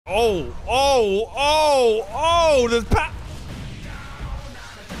This pop.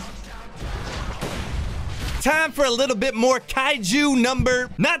 Time for a little bit more Kaiju number.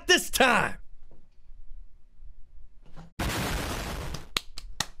 Not this time.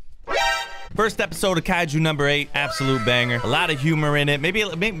 First episode of Kaiju number 8, absolute banger. A lot of humor in it. Maybe a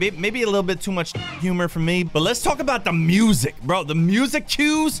little bit too much humor for me. But let's talk about the music, bro. The music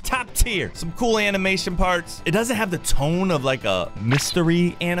cues, top tier. Some cool animation parts. It doesn't have the tone of like a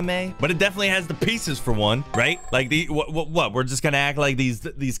mystery anime, but it definitely has the pieces for one, right? Like the what? We're just gonna act like these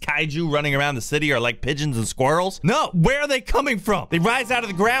Kaiju running around the city are like pigeons and squirrels? No, where are they coming from? They rise out of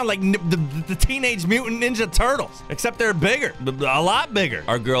the ground like the Teenage Mutant Ninja Turtles, except they're bigger, a lot bigger.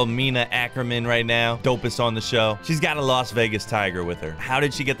 Our girl Mina Ackerman right now, dopest on the show. She's got a Las Vegas tiger with her. How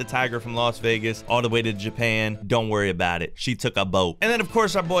did she get the tiger from Las Vegas all the way to Japan? Don't worry about it. She took a boat. And then of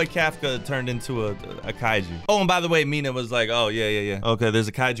course our boy Kafka turned into a kaiju. Oh, and by the way, Mina was like, oh yeah. Okay, there's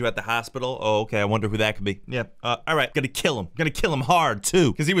a kaiju at the hospital. Oh, okay, I wonder who that could be. Yeah, all right, gonna kill him. Gonna kill him hard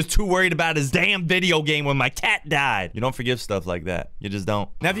too, because he was too worried about his damn video game when my cat died. You don't forgive stuff like that. You just don't.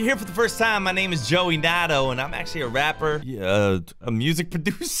 Now, if you're here for the first time, my name is Joey Nato, and I'm actually a rapper, a music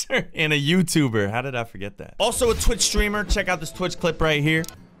producer, and a YouTuber. How did I forget that? Also a Twitch streamer. Check out this Twitch clip right here.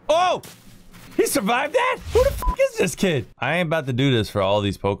 Oh! He survived that? Who the fuck is this kid? I ain't about to do this for all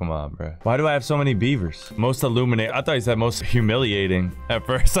these Pokemon, bro. Why do I have so many beavers? Most illuminating. I thought he said most humiliating. At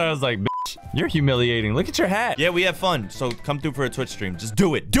first, I was like, bitch, you're humiliating. Look at your hat. Yeah, we have fun. So come through for a Twitch stream. Just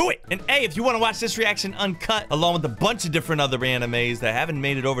do it. Do it. And hey, if you want to watch this reaction uncut, along with a bunch of different other animes that haven't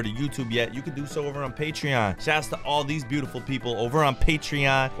made it over to YouTube yet, you can do so over on Patreon. Shouts to all these beautiful people over on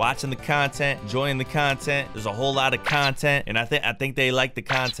Patreon, watching the content, enjoying the content. There's a whole lot of content, and I think they like the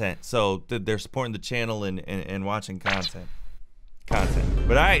content. So they're supporting the channel and watching content.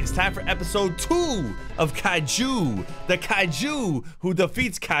 But all right, it's time for episode 2 of Kaiju. The Kaiju who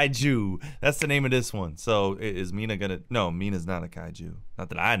defeats Kaiju. That's the name of this one. So is Mina gonna? No, Mina's not a Kaiju. Not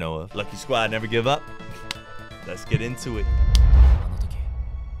that I know of. Lucky Squad never give up. Let's get into it.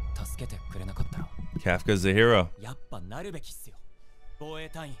 Kafka's the hero.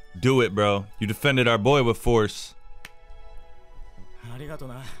 Do it, bro. You defended our boy with force.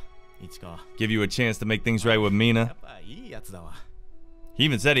 Give you a chance to make things right with Mina. He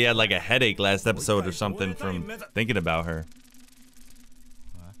even said he had like a headache last episode or something from thinking about her.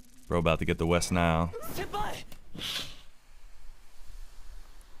 Bro about to get the West Nile.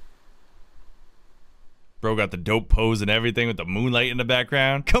 Bro got the dope pose and everything with the moonlight in the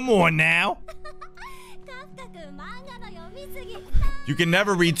background. Come on now. You can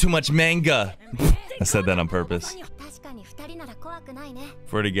never read too much manga. I said that on purpose.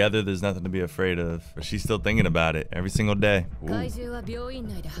 If we're together, there's nothing to be afraid of. But she's still thinking about it every single day. Ooh.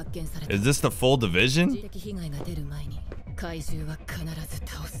 Is this the full division?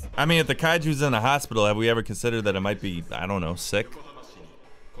 I mean, if the Kaiju's in a hospital, have we ever considered that it might be, I don't know, sick?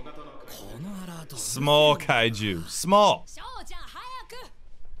 Small Kaiju. Small.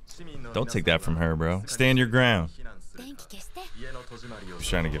 Don't take that from her, bro. Stand your ground. He's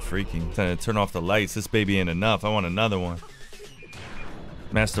trying to get freaky. I'm trying to turn off the lights. This baby ain't enough. I want another one.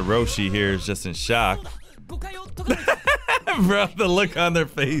 Master Roshi here is just in shock. Bro, the look on their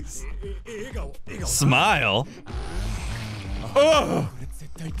face. Smile. Oh.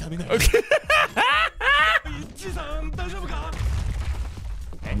 Okay.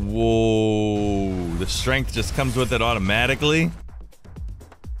 Whoa. The strength just comes with it automatically.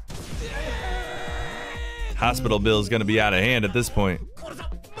 Hospital bill is gonna be out of hand at this point.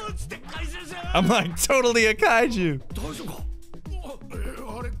 I'm like totally a kaiju.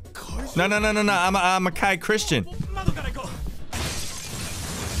 No. I'm a Kai Christian.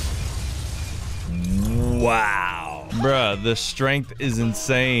 Wow. Bruh, the strength is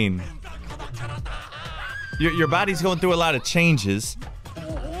insane. Your body's going through a lot of changes.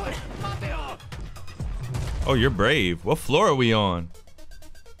 Oh, you're brave. What floor are we on?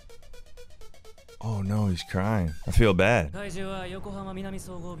 Oh no, he's crying. I feel bad.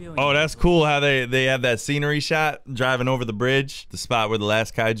 Oh, that's cool how they have that scenery shot driving over the bridge. The spot where the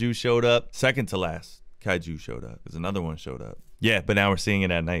last Kaiju showed up. Second to last Kaiju showed up. There's another one showed up. Yeah, but now we're seeing it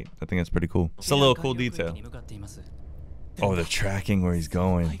at night. I think that's pretty cool. It's a little cool detail. Oh, they're tracking where he's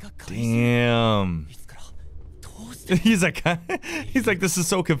going. Damn. He's like, this is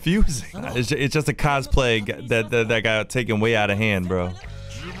so confusing. It's just a cosplay that got taken way out of hand, bro.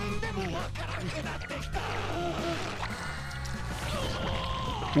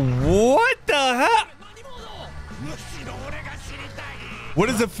 What the hell? What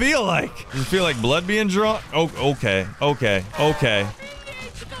does it feel like? Does it feel like blood being drawn? Oh, okay.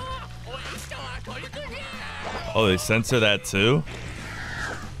 Oh, they censor that too?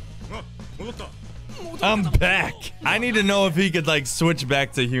 I'm back. I need to know if he could like switch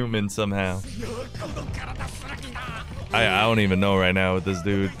back to human somehow. I don't even know right now with this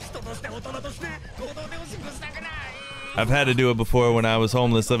dude. I've had to do it before when I was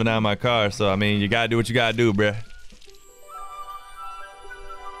homeless living out of my car. So, I mean, you gotta do what you gotta do, bruh.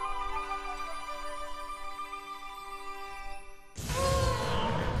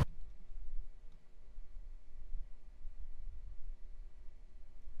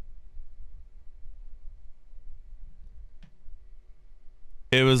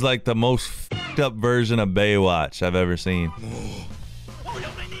 It was like the most f***ed up version of Baywatch I've ever seen.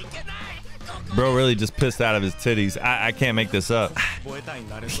 Bro really just pissed out of his titties. I can't make this up.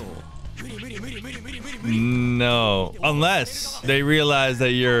 No. Unless they realize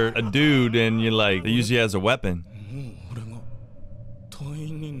that you're a dude and you like, they use you as a weapon.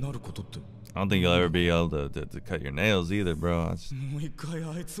 I don't think you'll ever be able to cut your nails either, bro. You could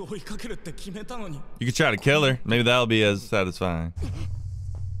try to kill her. Maybe that'll be as satisfying.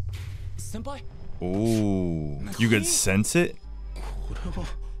 Ooh. You could sense it?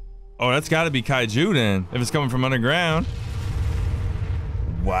 Oh, that's gotta be Kaiju then, if it's coming from underground.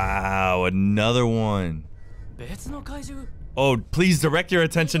 Wow, another one. Oh, please direct your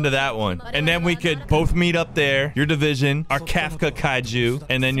attention to that one. And then we could both meet up there, your division, our Kafka Kaiju,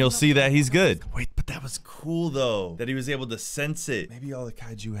 and then you'll see that he's good. Wait, but that was cool though, that he was able to sense it. Maybe all the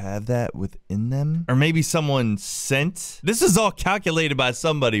Kaiju have that within them? Or maybe someone sent? This is all calculated by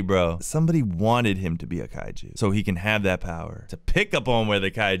somebody, bro. Somebody wanted him to be a Kaiju, so he can have that power to pick up on where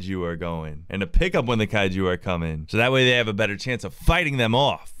the Kaiju are going and to pick up when the Kaiju are coming. So that way they have a better chance of fighting them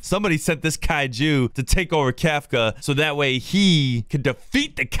off. Somebody sent this Kaiju to take over Kafka so that way he could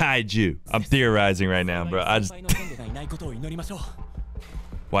defeat the Kaiju. I'm theorizing right now, bro. I just...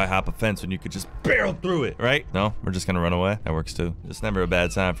 Why hop a fence when you could just barrel through it, right? No, we're just gonna run away. That works too. It's never a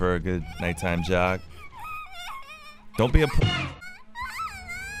bad time for a good nighttime jog. Don't be a...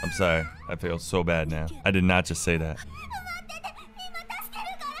 I'm sorry. I feel so bad now. I did not just say that.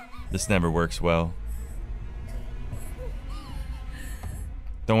 This never works well.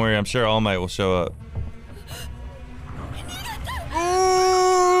 Don't worry, I'm sure All Might will show up.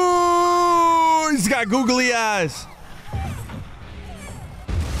 Ooh, he's got googly eyes.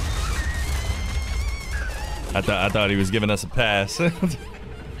 I thought he was giving us a pass.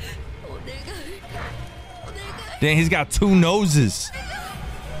 Dang, he's got two noses.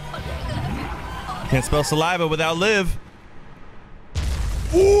 Can't spell saliva without live.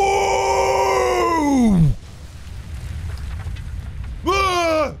 Whoa!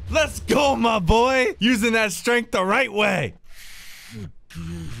 Let's go, my boy. Using that strength the right way.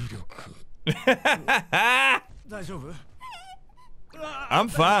 I'm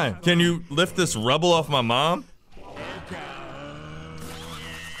fine. Can you lift this rubble off my mom?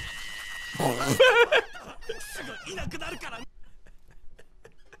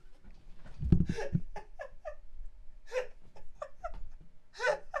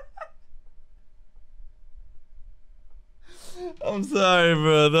 I'm sorry,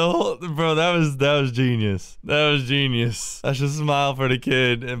 bro. That was genius. That was genius. I should smile for the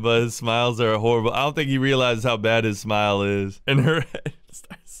kid, but his smiles are horrible. I don't think he realizes how bad his smile is. And her head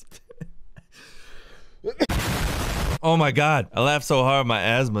starts spinning. Oh my God. I laughed so hard my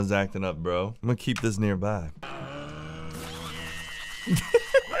asthma's acting up, bro. I'm gonna keep this nearby.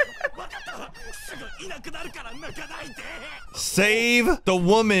 Save the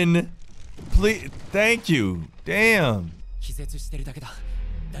woman. Please. Thank you. Damn.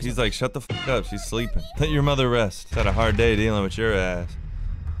 He's like, shut the f up, she's sleeping. Let your mother rest. She's had a hard day dealing with your ass.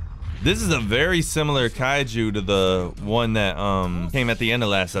 This is a very similar Kaiju to the one that came at the end of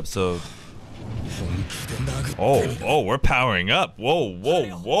last episode. Oh, we're powering up. Whoa, whoa,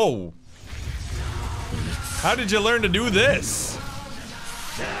 whoa. How did you learn to do this?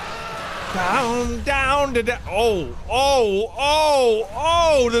 Down to that. Oh,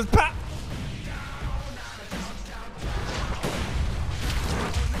 this pow.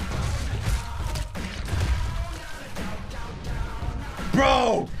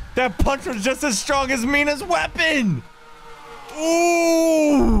 Bro, that punch was just as strong as Mina's weapon.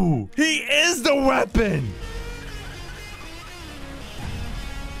 Ooh, he is the weapon.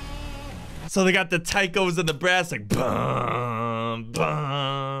 So they got the taikos and the brass like bum,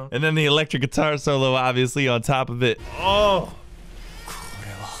 bum. And then the electric guitar solo obviously on top of it. Oh,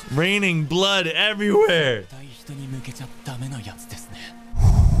 raining blood everywhere.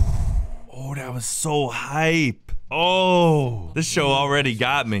 Oh, that was so hype. Oh, this show already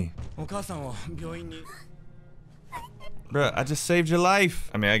got me. Bruh, I just saved your life.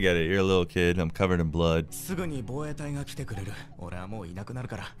 I mean, I get it. You're a little kid. I'm covered in blood.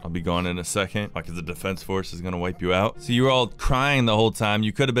 I'll be gone in a second. Like, the defense force is gonna wipe you out. So you were all crying the whole time.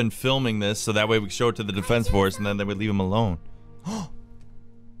 You could have been filming this so that way we could show it to the defense force and then they would leave him alone.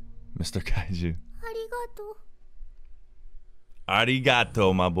 Mr. Kaiju.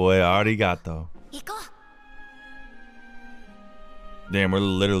 Arigato, my boy. Arigato. Damn, we're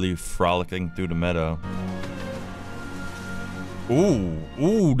literally frolicking through the meadow.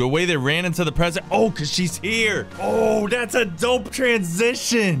 Ooh, the way they ran into the president. Oh, because she's here. Oh, that's a dope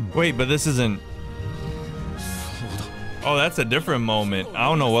transition. Wait, but this isn't. Oh, that's a different moment. I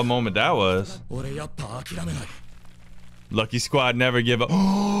don't know what moment that was. Lucky Squad never give up.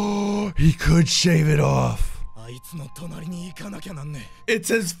 Oh, he could shave it off. It's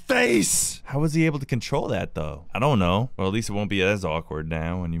his face. How was he able to control that, though? I don't know. Well, at least it won't be as awkward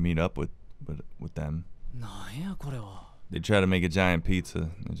now when you meet up with them. They tried to make a giant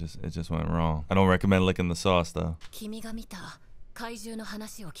pizza. It just went wrong. I don't recommend licking the sauce, though.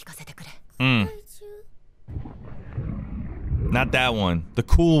 Not that one. The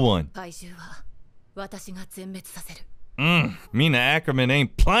cool one. Mina Ackerman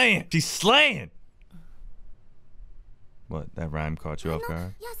ain't playing. She's slaying. What? That rhyme caught you off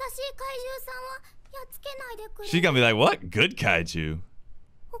guard? She's gonna be like, what? Good kaiju.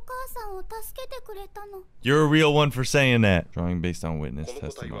 You're a real one for saying that. Drawing based on witness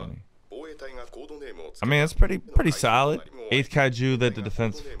testimony. I mean, that's pretty solid. 8th kaiju that the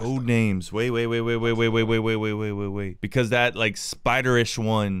defense code names. Wait. Because that like spiderish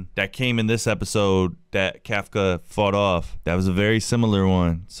one that came in this episode that Kafka fought off, that was a very similar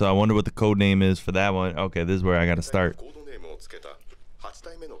one. So I wonder what the code name is for that one. Okay, this is where I gotta start.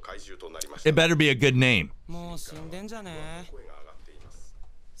 It better be a good name.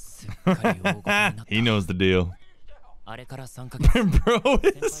 He knows the deal. Bro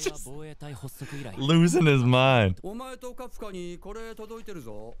is just losing his mind. He's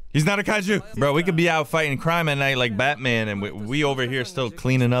not a kaiju. Bro, we could be out fighting crime at night like Batman and we over here still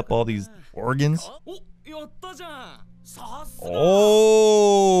cleaning up all these organs.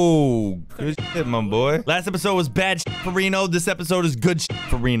 Oh, good shit, my boy. Last episode was bad shit for Reno. This episode is good shit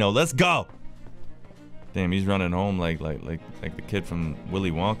for Reno. Let's go. Damn, he's running home like the kid from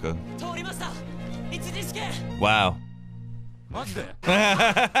Willy Wonka. Wow.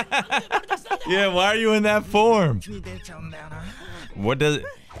 Yeah, why are you in that form? What does it?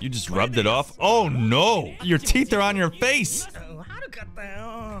 You just rubbed it off? Oh no! Your teeth are on your face!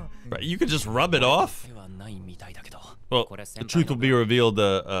 Right, you could just rub it off? Well, the truth will be revealed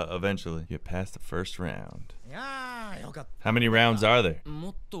eventually. You passed the first round. How many rounds are there?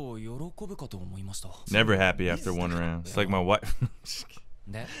 Never happy after one round. It's like my wife.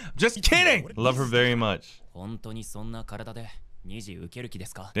 Just kidding! Love her very much. Damn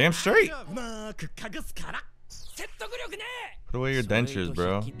straight. Put away your dentures,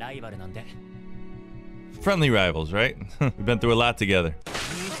 bro. Friendly rivals, right? We've been through a lot together.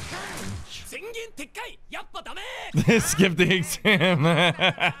 Skip the exam.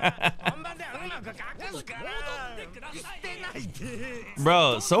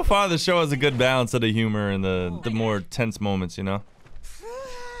 Bro, so far the show has a good balance of the humor and the more tense moments, you know?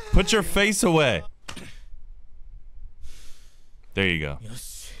 Put your face away. There you go.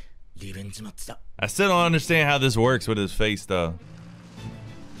 I still don't understand how this works with his face, though.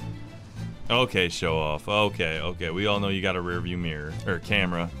 Okay, show off. Okay. We all know you got a rear view mirror. Or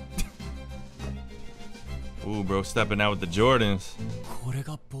camera. Ooh, bro, stepping out with the Jordans.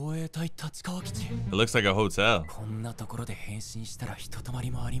 It looks like a hotel.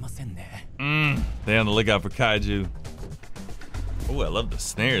 They on the lookout for kaiju. Ooh, I love the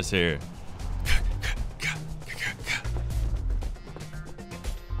snares here.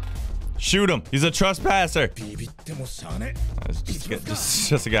 Shoot him. He's a trespasser. It's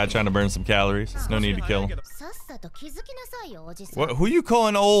just a guy trying to burn some calories. There's no need to kill him. What? Who you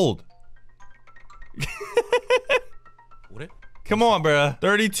calling old? Come on, bruh.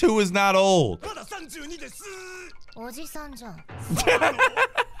 32 is not old.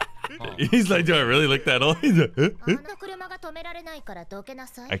 He's like, do I really look that old?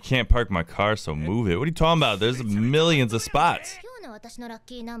 I can't park my car, so move it. What are you talking about? There's millions of spots.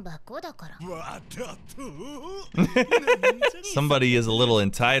 Somebody is a little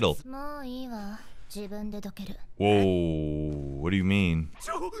entitled. Whoa, what do you mean? She's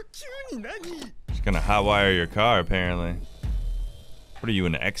gonna hotwire your car, apparently. What are you,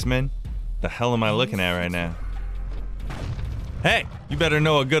 an X-Men? The hell am I looking at right now? Hey, you better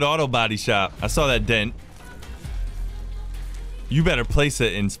know a good auto body shop. I saw that dent. You better place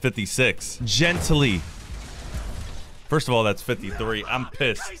it in 56. Gently. First of all, that's 53. I'm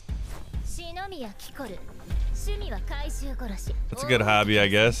pissed. That's a good hobby, I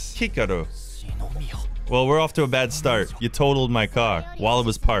guess. Hikaru. Well, we're off to a bad start. You totaled my car while it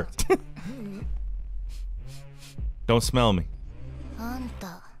was parked. Don't smell me.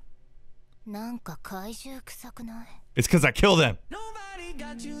 It's because I kill them.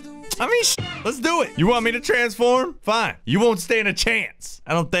 I mean, let's do it. You want me to transform? Fine. You won't stand a chance.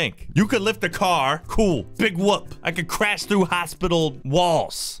 I don't think. You could lift a car. Cool. Big whoop. I could crash through hospital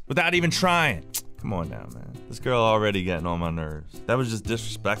walls without even trying. Come on now, man. This girl already getting on my nerves. That was just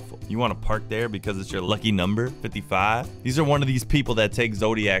disrespectful. You want to park there because it's your lucky number, 55? These are one of these people that take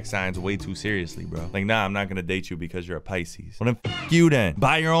zodiac signs way too seriously, bro. Like, nah, I'm not going to date you because you're a Pisces. Well, then f you then.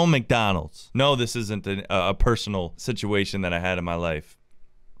 Buy your own McDonald's. No, this isn't a personal situation that I had in my life.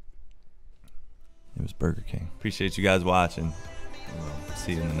 It was Burger King. Appreciate you guys watching.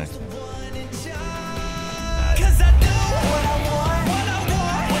 See you in the next one.